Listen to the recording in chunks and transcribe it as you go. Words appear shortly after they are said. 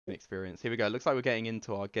experience. Here we go. Looks like we're getting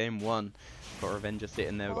into our game one. Got Revenga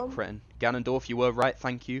sitting there. We've got Kretin. Ganondorf, you were right.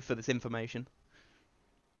 Thank you for this information.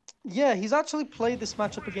 Yeah, he's actually played this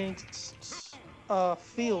matchup against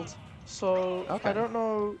Field, so Okay. I don't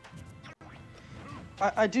know.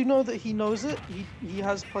 I do know that he knows it. He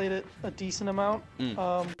has played it a decent amount,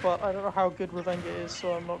 but I don't know how good Revenga is,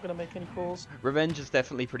 so I'm not gonna make any calls. Revenga's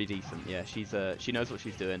definitely pretty decent. Yeah, she knows what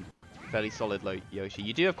she's doing. Fairly solid Yoshi.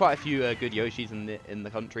 You do have quite a few good Yoshis in the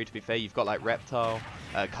country. To be fair, you've got like Reptile.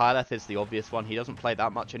 Kyleth is the obvious one. He doesn't play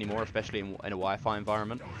that much anymore, especially in a Wi-Fi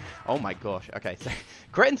environment. Oh my gosh. Okay, so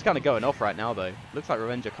Kretin's kind of going off right now though. Looks like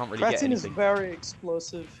Revenga can't really get anything. Kretin is very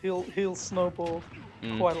explosive. He'll snowball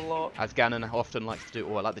quite a lot. As Ganon often likes to do.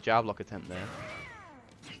 Oh, I like the jab lock attempt there.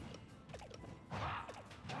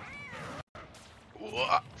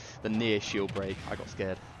 The near shield break. I got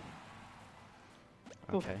scared.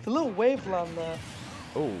 Okay. The little wave land there.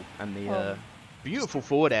 Oh, and the beautiful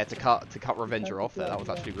forward air to cut Revenga off there. That was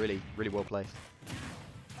actually really well placed.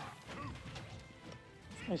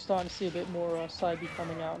 I'm starting to see a bit more side B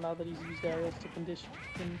coming out now that he's used aerials to condition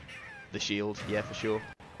the shield. Yeah, for sure.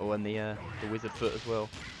 Oh, and the wizard foot as well.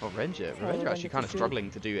 Oh, Revenga actually kind of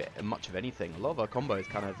struggling to do much of anything. A lot of our combos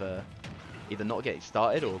kind of either not getting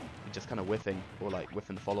started or just kind of whiffing, or like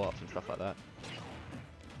whiffing the follow-ups and stuff like that.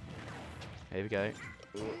 Here we go.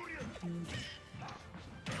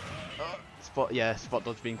 Spot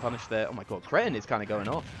dodge being punished there. Oh my god, Kretin is kind of going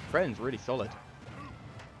off. Kretin's really solid.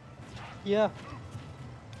 Yeah,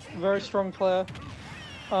 very strong player.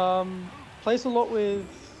 Plays a lot with,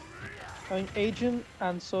 I think, Agent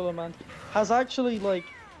and Solo Man. Has actually like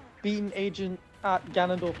beaten Agent at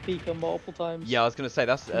Ganondorf Pika multiple times. Yeah, I was gonna say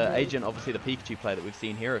that's Agent, obviously the Pikachu player that we've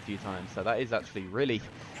seen here a few times. So that is actually really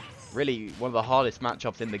one of the hardest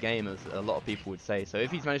matchups in the game, as a lot of people would say. So if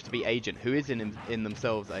he's managed to beat Agent, who is in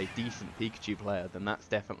themselves a decent Pikachu player, then that's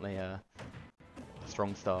definitely a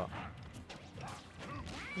strong start.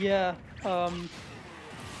 Yeah. I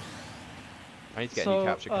need to get a new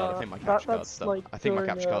capture card. I think my capture card's starting. I think my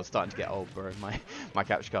capture card's starting to get old, bro. My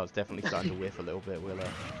capture card's definitely starting to whiff a little bit. We'll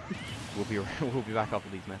be back after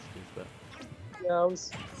these messages, but. Yeah, I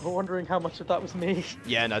was wondering how much of that was me.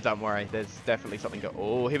 Yeah, no, don't worry. There's definitely something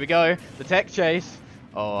Oh, here we go. The tech chase.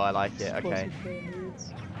 Oh, I like it. Okay.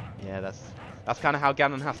 Yeah, that's kind of how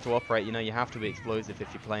Ganon has to operate. You know, you have to be explosive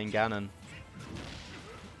if you're playing Ganon.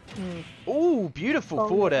 Oh, beautiful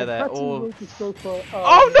forward air there. Oh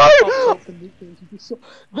no!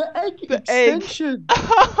 The egg extension.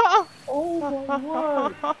 Oh my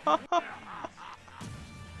word.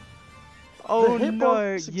 Oh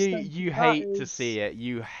no, you hate to see it.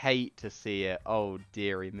 You hate to see it. Oh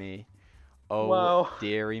dearie me. Oh wow.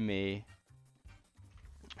 Dearie me.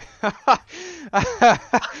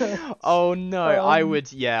 Oh no, I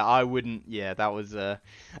wouldn't. Yeah, that was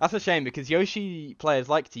that's a shame, because Yoshi players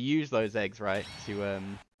like to use those eggs, right?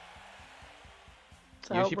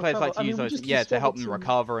 Yoshi players like to use those, to help them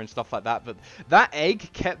recover and stuff like that. But that egg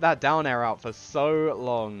kept that down air out for so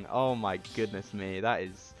long. Oh my goodness me, that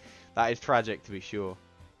is tragic to be sure.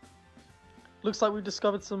 Looks like we've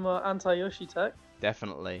discovered some anti-Yoshi tech.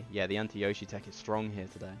 Definitely. Yeah, the anti-Yoshi tech is strong here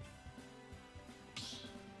today.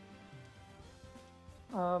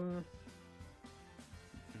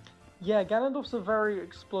 Yeah, Ganondorf's a very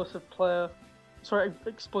explosive player. Sorry,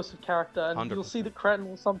 explosive character. And 100%. You'll see that Kretin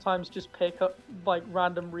will sometimes just pick up like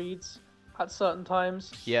random reads at certain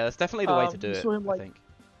times. Yeah, that's definitely the way to do it, I think.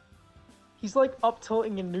 He's like up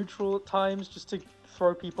tilting in neutral at times just to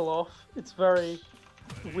throw people off. It's very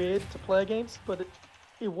weird to play against, but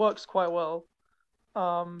it works quite well.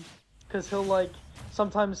 Because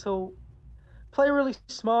sometimes he'll play really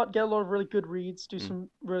smart, get a lot of really good reads, do some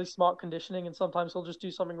really smart conditioning, and sometimes he'll just do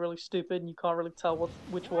something really stupid and you can't really tell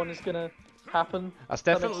which one is gonna happen.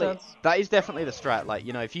 That is definitely the strat. Like,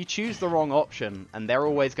 you know, if you choose the wrong option and they're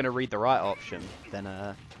always gonna read the right option,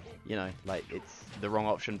 then you know, like, it's the wrong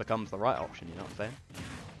option becomes the right option, you know what I'm saying?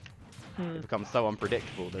 It becomes so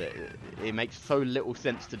unpredictable that it makes so little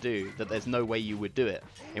sense to do that there's no way you would do it.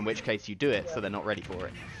 In which case you do it, so they're not ready for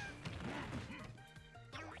it.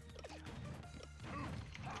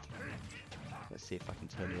 Let's see if I can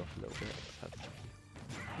turn you off a little bit.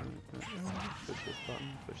 Push this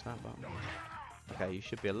button, push that button. Okay, you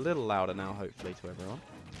should be a little louder now, hopefully, to everyone.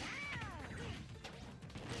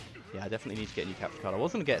 Yeah, I definitely need to get a new capture card. I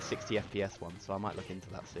was going to get a 60 FPS one, so I might look into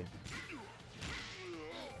that soon.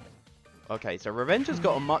 Okay, so Revenga's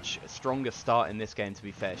got a much stronger start in this game, to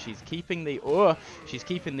be fair. She's keeping the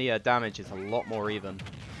damages a lot more even.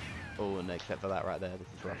 Oh, and except for that right there, this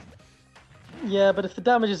is rough. Yeah, but if the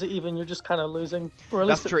damages are even, you're just kind of losing. Or at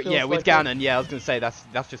least that's true. Yeah, with Ganon. Yeah, I was gonna say that's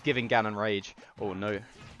just giving Ganon rage. Oh no.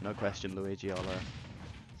 No question, Luigi.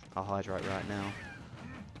 I'll hydrate right now.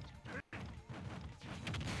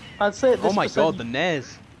 I'd say at this Oh my percent, god, the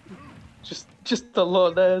Nares. just a lot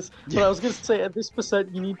of theirs. But I was gonna say at this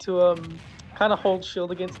percent, you need to kind of hold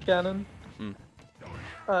shield against Ganon. Hmm.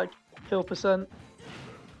 Kill percent.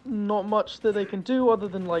 Not much that they can do other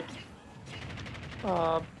than like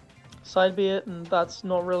side B it, and that's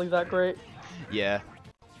not really that great. Yeah.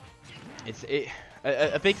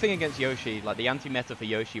 A big thing against Yoshi, like the anti-meta for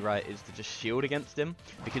Yoshi, right, is to just shield against him,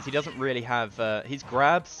 because he doesn't really have, his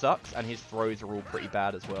grab sucks and his throws are all pretty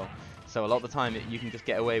bad as well. So a lot of the time you can just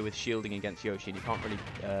get away with shielding against Yoshi and he can't really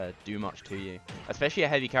do much to you. Especially a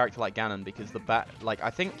heavy character like Ganon, because I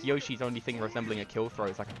think Yoshi's only thing resembling a kill throw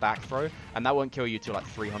is like a back throw, and that won't kill you till like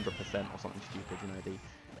 300% or something stupid, you know,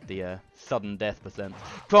 the sudden death percent.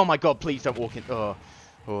 Oh my god, please don't walk in. Oh.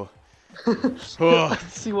 Oh.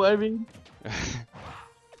 See what I mean?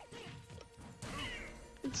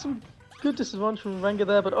 It's some good disadvantage from Revenga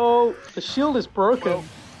there, but oh, the shield is broken. Well,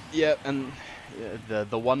 yeah, and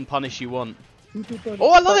the one punish you want. Oh,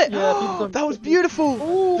 I love it! Yeah, that was beautiful!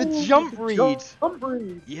 Ooh, the jump read! Jump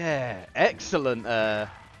read! Yeah, excellent.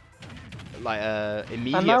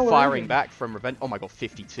 Immediate now we're firing in. back from Revenga. Oh my god,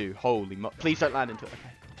 52. Holy mo- Please don't land into it. Okay.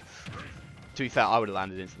 To be fair, I would have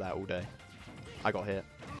landed into that all day. I got hit.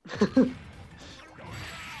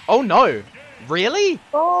 Oh no! Really?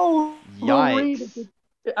 Oh! Yikes.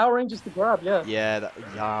 It outranges the grab, yeah. Yeah,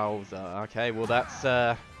 yowza. Okay, well that's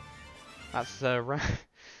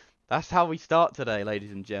how we start today,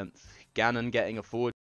 ladies and gents. Ganon getting a forward